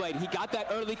up the E-Blade. He got that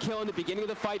early kill in the beginning of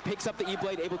the fight, picks up the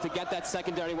E-Blade, able to get that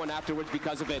secondary one afterwards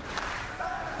because of it.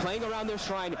 Playing around their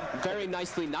shrine very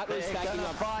nicely, not really stacking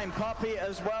up. Find Puppey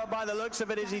as well by the looks of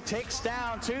it as he ticks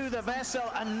down to the vessel.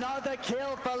 Another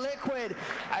kill for Liquid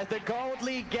as the gold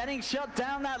lead getting shut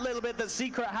down that little bit that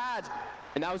Secret had.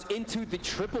 And that was into the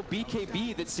triple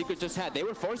BKB that Secret just had. They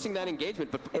were forcing that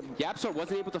engagement, but YapzOr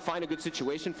wasn't able to find a good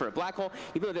situation for a black hole.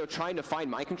 Even though they were trying to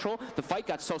find mind control, the fight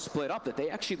got so split up that they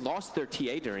actually lost their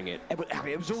TA during it.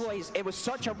 It was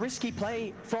such a risky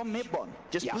play from Mid-1.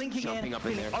 Just blinking in,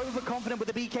 feeling overconfident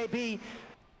with the BKB.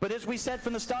 But as we said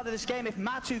from the start of this game, if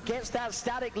Matu gets that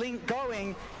static link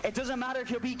going, it doesn't matter if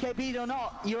you're BKB'd or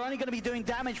not. You're only going to be doing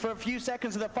damage for a few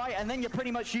seconds of the fight, and then you're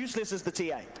pretty much useless as the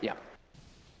TA. Yeah.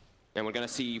 And we're going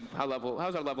to see how's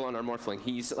our level on our Morphling.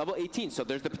 He's level 18, so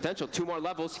there's the potential. 2 more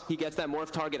levels, he gets that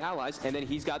Morph target allies, and then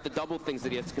he's got the double things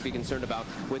that he has to be concerned about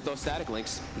with those static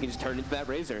links. He can just turn into that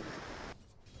Razor.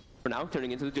 For now,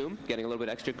 turning into the Doom, getting a little bit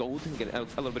extra gold, getting a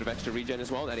little bit of extra regen as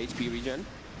well, that HP regen.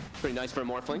 Pretty nice for a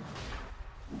Morphling.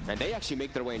 And they actually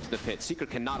make their way into the pit. Secret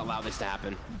cannot allow this to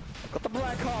happen. Got the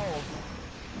black hole.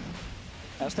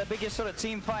 That's the biggest sort of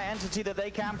team fight entity that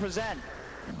they can present.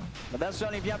 But that's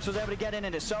only if YapzOr's able to get in,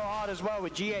 and it's so hard as well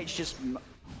with GH just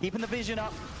keeping the vision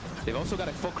up. They've also got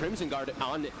a full Crimson Guard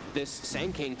on this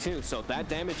Sand King too, so that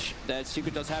damage that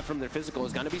Secret does have from their physical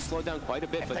is going to be slowed down quite a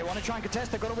bit. If they want to try and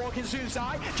contest, they've got to walk in soon.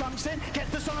 Zai jumps in, gets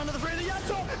the sun under the freezer.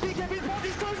 YapzOr, BKB's body,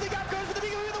 he's closing the gap, goes for the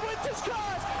beginning of the Winter's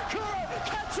Curse. Kuro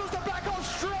cancels the black hole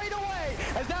straight away.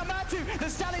 As now Matu, the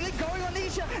static link going on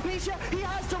Nisha. Nisha, he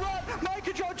has to run. Mind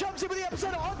control jumps in with the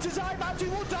epicenter onto Zai. Matu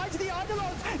will die to the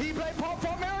Eidolons. He played pop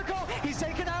from Miracle. He's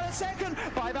taken out a second.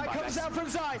 Buyback comes down from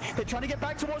Zai. They're trying to get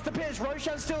back towards the pits.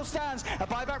 Roshan still stands. A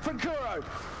buyback from Kuro.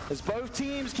 As both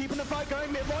teams keeping the fight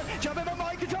going. Mid-1, jump in for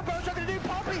mind control. Both trying to do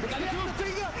Puppey. They have the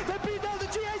finger. They beat down the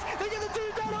GAs. They get the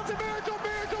dude down onto Miracle.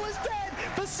 Miracle is dead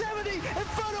for 70.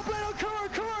 Inferno blade on Kuro.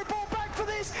 Kuro brought back for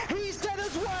this. He's dead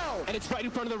as well. And it's right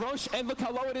in front of the Roche. And look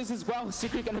how low it is as well.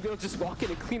 Secret gonna be able to just walk in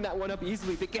and clean that one up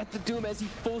easily. They get the Doom as he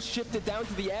full shifted down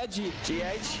to the Agi.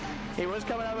 GH, he was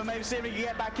coming over, maybe see if he can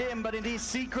get back in, but indeed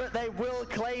Secret, they will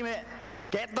claim it.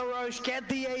 Get the Roche, get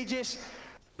the Aegis.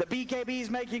 The BKB is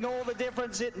making all the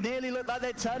difference. It nearly looked like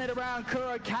they'd turn it around.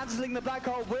 Kuro cancelling the black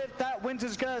hole with that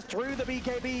Winter's Curse through the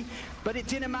BKB, but it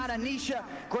didn't matter. Nisha,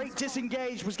 great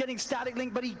disengage, was getting static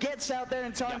link, but he gets out there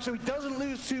in time, so he doesn't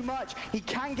lose too much. He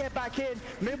can get back in.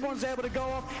 Mid-1's able to go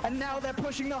off, and now they're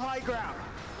pushing the high ground.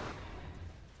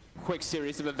 Quick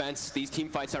series of events. These team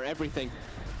fights are everything.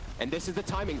 And this is the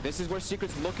timing. This is where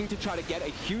Secret's looking to try to get a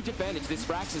huge advantage. This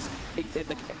Rax is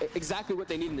exactly what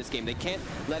they need in this game. They can't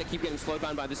let it keep getting slowed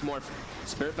down by this Morph.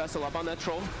 Spirit Vessel up on that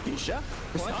Troll. Nisha,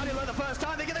 starting like the first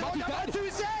time. They're going to go down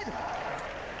to Zed.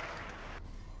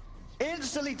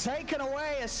 Instantly taken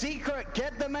away. A Secret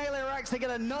get the melee Rax. They get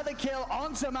another kill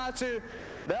onto Matu.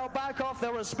 They'll back off.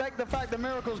 They'll respect the fact that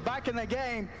Miracle's back in the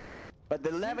game. But the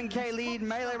 11k lead,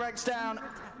 melee ranks down.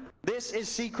 This is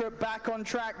Secret back on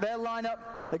track. Their lineup,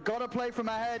 they've got to play from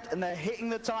ahead, and they're hitting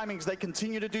the timings. They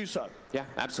continue to do so. Yeah,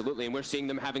 absolutely. And we're seeing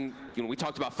them having, we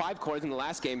talked about 5 cores in the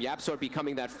last game. YapzOr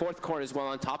becoming that 4th core as well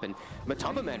on top. And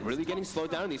Matamba, man, really getting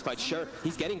slowed down in these fights. Sure,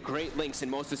 he's getting great links in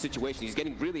most of the situations. He's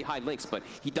getting really high links, but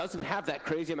he doesn't have that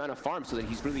crazy amount of farm so that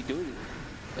he's really doing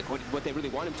like what they really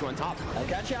want him to on top. They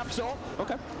catch YapzOr.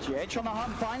 Okay. GH on the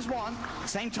hunt, finds one. At the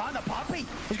same time, the Puppey.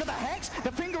 He's got the Hex,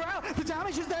 the finger out. The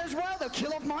damage is there as well. They'll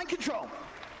kill off mind control.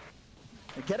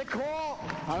 They get a core,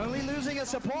 only losing a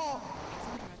support.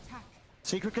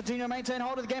 Secret continue to maintain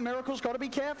hold of the game. Miracle's got to be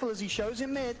careful as he shows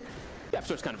in mid.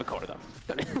 YapzOr's kind of a core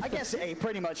though. I guess he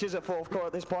pretty much is a 4th core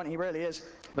at this point. He really is.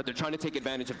 But they're trying to take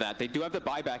advantage of that. They do have the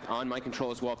buyback on mind control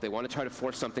as well. If they want to try to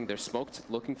force something, they're smoked,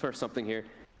 looking for something here.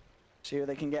 See who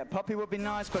they can get. Puppey would be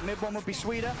nice, but mid one would be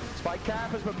sweeter. Spike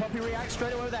campers, but Puppey reacts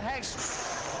straight away with the Hex.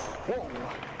 Whoa.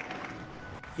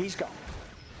 He's gone.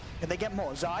 Can they get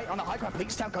more? Zai on the high ground.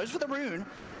 Bleakstown goes for the rune.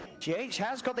 GH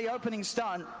has got the opening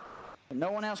stun, but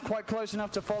no one else quite close enough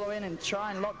to follow in and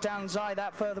try and lock down Zai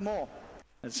that furthermore.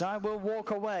 And Zai will walk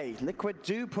away. Liquid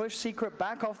do push Secret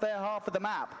back off their half of the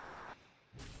map.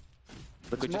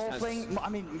 I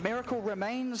mean, Miracle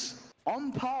remains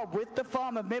on par with the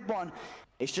farm of mid one.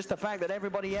 It's just the fact that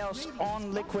everybody else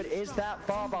on Liquid is that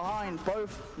far behind.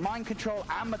 Both Mind Control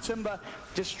and Matamba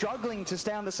just struggling to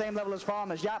stay on the same level as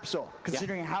farm as YapzOr,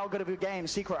 considering how good of a game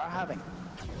Secret are having.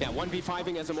 Yeah,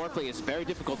 1v5ing as a Morphling is very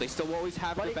difficult. They still always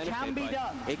have the benefit. It can be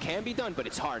done. It can be done, but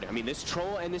it's hard. I mean, this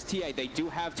Troll and this TA, they do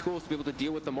have tools to be able to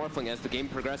deal with the Morphling as the game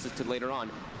progresses to later on.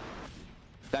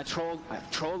 That Troll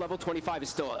level 25 is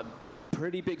still a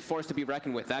pretty big force to be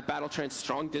reckoned with. That Battle Trance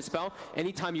strong dispel,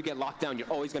 anytime you get locked down, you're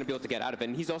always going to be able to get out of it.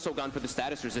 And he's also gone for the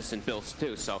status resistant builds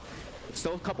too, so it's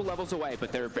still a couple levels away,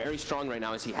 but they're very strong right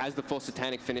now as he has the full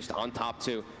Satanic finished on top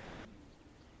too.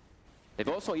 They've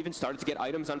also even started to get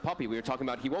items on Puppey. We were talking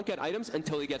about he won't get items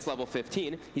until he gets level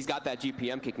 15. He's got that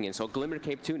GPM kicking in, so Glimmer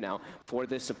Cape 2 now for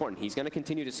this support, and he's going to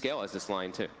continue to scale as this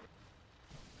line too.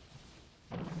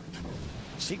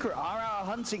 Secret are out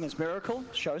hunting as Miracle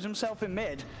shows himself in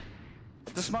mid.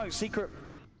 The smoke, Secret,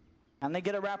 and they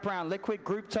get a wraparound. Liquid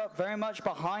grouped up very much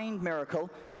behind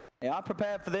Miracle. They are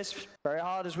prepared for this very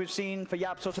hard, as we've seen for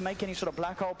YapzOr to make any sort of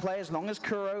black hole play as long as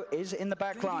Kuro is in the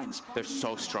back lines. They're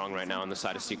so strong right now on the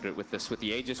side of Secret with this, with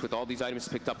the Aegis, with all these items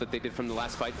picked up that they did from the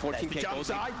last fight. 14k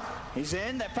gold. He's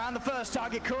in, they found the first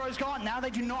target, Kuro's gone. Now they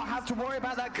do not have to worry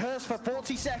about that curse for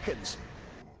 40 seconds.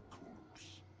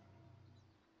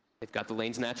 They've got the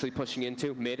lanes naturally pushing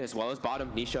into mid as well as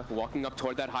bottom. Nisha walking up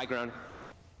toward that high ground.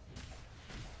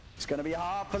 It's going to be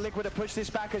hard for Liquid to push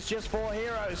this back as just 4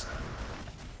 heroes.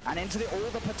 And into all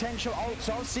the potential ults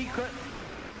of Secret.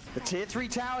 The tier 3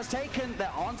 tower's taken. They're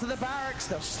onto the barracks.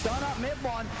 They'll stun up mid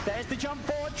one. There's the jump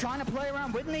forward, trying to play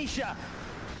around with Nisha.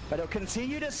 But he'll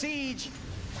continue to siege.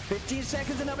 15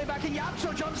 seconds and they'll be back in.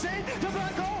 YapzOr jumps in. The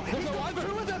black hole. He's got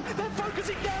through with them. They're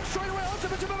focusing down straight away onto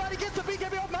Matamba. He gets the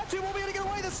BKB off. Matu will be able to get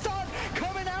away. The stun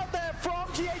coming out there from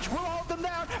GH will hold them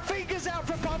down. Fingers out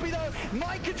from Puppey though.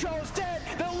 Mind Control's dead.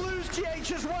 They'll lose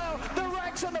GH as well. The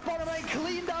racks on the bottom lane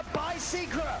cleaned up by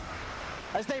Secret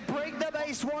as they break the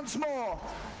base once more.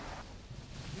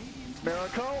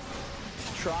 Miracle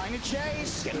trying to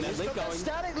chase. Getting that link going.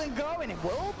 Static link going. It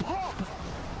will pop.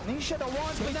 Nisha the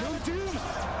ones, but now the Doom.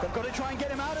 They've got to try and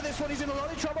get him out of this one. He's in a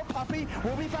lot of trouble. Puppey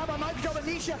will be found by Mind Control, but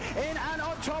Nisha in and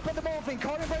on top of the Morphling.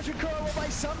 Concentration Kuro will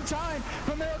waste some time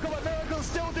for Miracle, but Miracle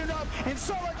still do not. In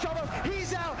so much trouble.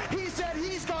 He's out. He's dead.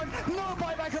 He's gone. No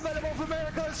buyback available for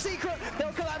Miracle. A Secret.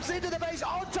 They'll collapse into the base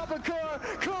on top of Kuro.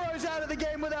 Kuro's out of the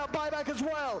game without buyback as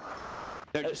well.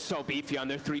 They're just so beefy on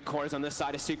their 3 cores on this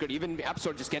side of Secret. Even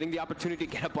YapzOr just getting the opportunity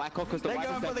to get a black hole because they're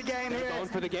going for the game here. They're going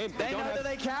for the game. They know that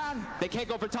they can. They can't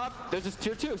go for top. There's just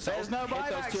tier 2. So there's no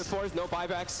buybacks. Those tier 4s, no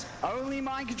buybacks. Only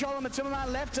Mind Control and Matamba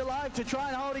left alive to try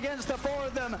and hold against the 4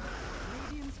 of them.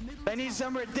 They need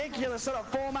some ridiculous sort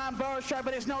of 4-man burrow strike,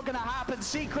 but it's not going to happen.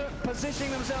 Secret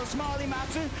positioning themselves smartly.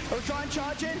 Matu will try and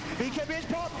charge in. BKB is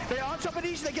pop. They are on top of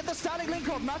Nisha. They get the static link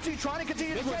off. Matu trying to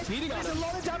continue to chase. There's a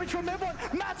lot of damage from mid one.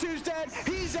 Matu's dead.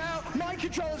 He's out. Mind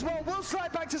Control as well. Will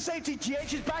slide back to safety.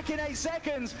 GH is back in 8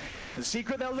 seconds. The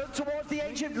Secret, they'll look towards the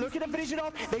Ancient, looking to finish it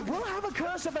off. They will have a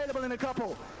curse available in a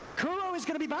couple. Kuro is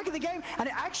going to be back in the game, and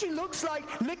it actually looks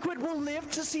like Liquid will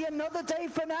live to see another day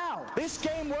for now. This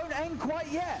game won't end quite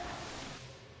yet.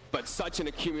 But such an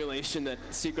accumulation that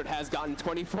Secret has gotten.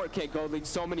 24k gold lead,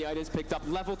 so many items picked up.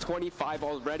 Level 25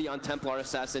 already on Templar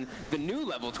Assassin. The new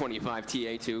level 25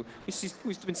 TA2.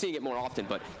 We've been seeing it more often,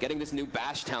 but getting this new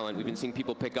Bash talent we've been seeing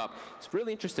people pick up. It's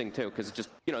really interesting too, because it just,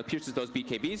 it pierces those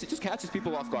BKBs. It just catches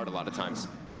people off guard a lot of times.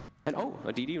 And oh,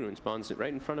 a DD rune spawns it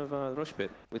right in front of Rosh pit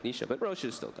with Nisha, but Rosh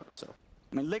is still done, so.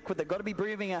 I mean, Liquid, they've got to be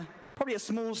breathing probably a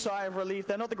small sigh of relief.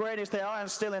 They're not the greatest, they are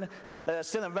still in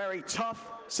a very tough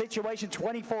situation.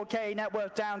 24k net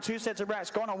worth down, 2 sets of racks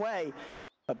gone away.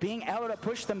 But being able to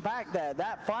push them back there,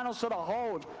 that final sort of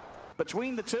hold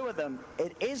between the two of them,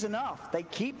 it is enough. They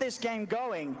keep this game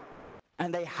going,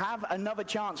 and they have another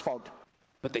chance, Fog.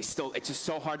 But they still, it's just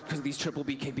so hard because of these triple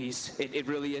BKBs. It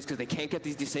really is, because they can't get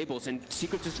these disables, and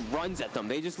Secret just runs at them.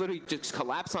 They just literally just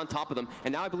collapse on top of them,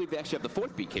 and now I believe they actually have the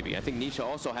 4th BKB. I think Nisha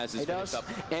also has his finished up,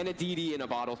 and a DD in a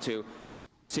bottle too.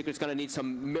 Secret's gonna need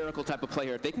some miracle type of play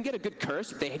here. If they can get a good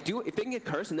curse, if they can get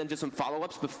curse and then just some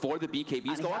follow-ups before the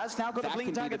BKBs go up, has now got a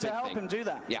blink dagger to help him do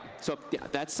that. Yeah, so yeah,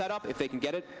 that's set up. If they can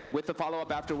get it with the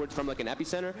follow-up afterwards from like an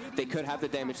epicenter, they could have the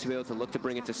damage to be able to look to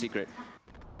bring it to Secret.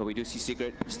 But we do see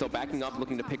Secret still backing up,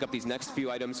 looking to pick up these next few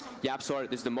items.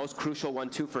 YapzOr is the most crucial one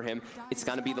too for him. It's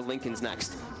gonna be the Lincolns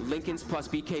next. Lincolns plus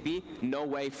BKB, no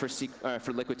way for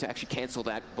Liquid to actually cancel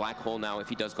that black hole now if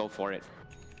he does go for it.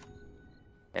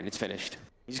 And it's finished.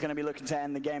 He's going to be looking to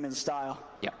end the game in style.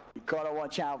 Yep. You've got to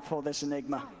watch out for this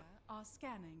Enigma.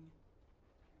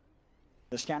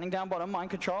 They're scanning down bottom,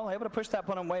 mind control, able to push that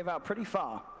bottom wave out pretty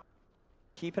far.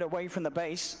 Keep it away from the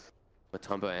base.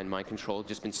 Matumba and Mind Control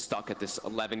just been stuck at this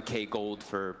 11k gold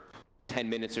for 10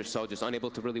 minutes or so, just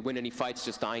unable to really win any fights,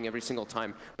 just dying every single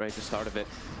time right at the start of it.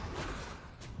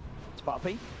 It's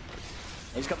Puppey.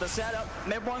 He's got the setup.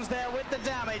 Mid one's there with the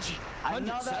damage.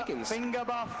 Another finger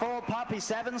buff for Puppey.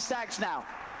 7 stacks now.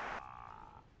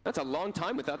 That's a long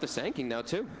time without the sanking now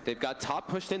too. They've got top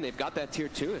pushed in. They've got that tier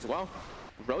 2 as well.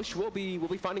 Roche will be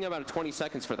finding about 20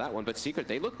 seconds for that one, but Secret,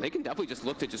 they can definitely just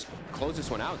look to just close this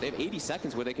one out. They have 80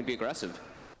 seconds where they can be aggressive.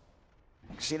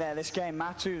 See there, this game,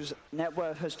 Matu's net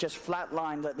worth has just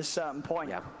flatlined at this certain point.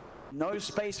 Yeah. No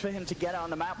space for him to get on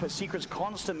the map with Secret's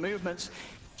constant movements.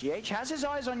 GH has his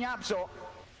eyes on YapzOr.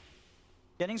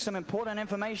 Getting some important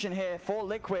information here for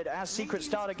Liquid as Secret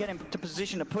start to get into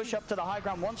position to push up to the high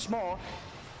ground once more.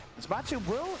 As Matu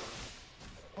will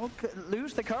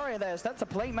lose the courier there. So that's a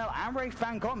plate mail and Wraith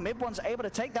Fan gone. Mid one's able to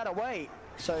take that away.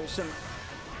 So some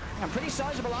pretty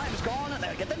sizable items gone, and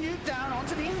they'll get the nuke down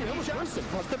onto the Nisha,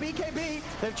 plus the BKB.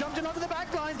 They've jumped in onto the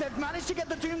back lines. They've managed to get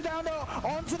the Doom down though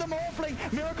onto the Morphling.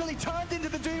 Miracle, he turned into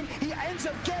the Doom. He ends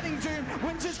up getting Doom.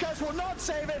 Winter's Curse will not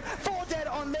save it. 4 dead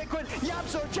on Liquid.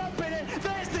 YapzOr jumping in.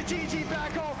 There's the GG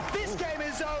black hole. This game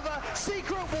is over.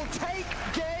 Secret will take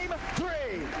game 3.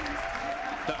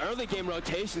 The early game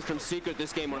rotations from Secret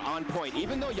this game were on point.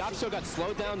 Even though YapzOr got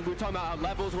slowed down, we were talking about how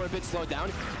levels were a bit slowed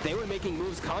down, they were making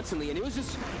moves constantly, and it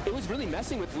was really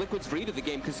messing with Liquid's read of the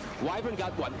game, because Wyvern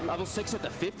got, what, level 6 at the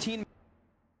 15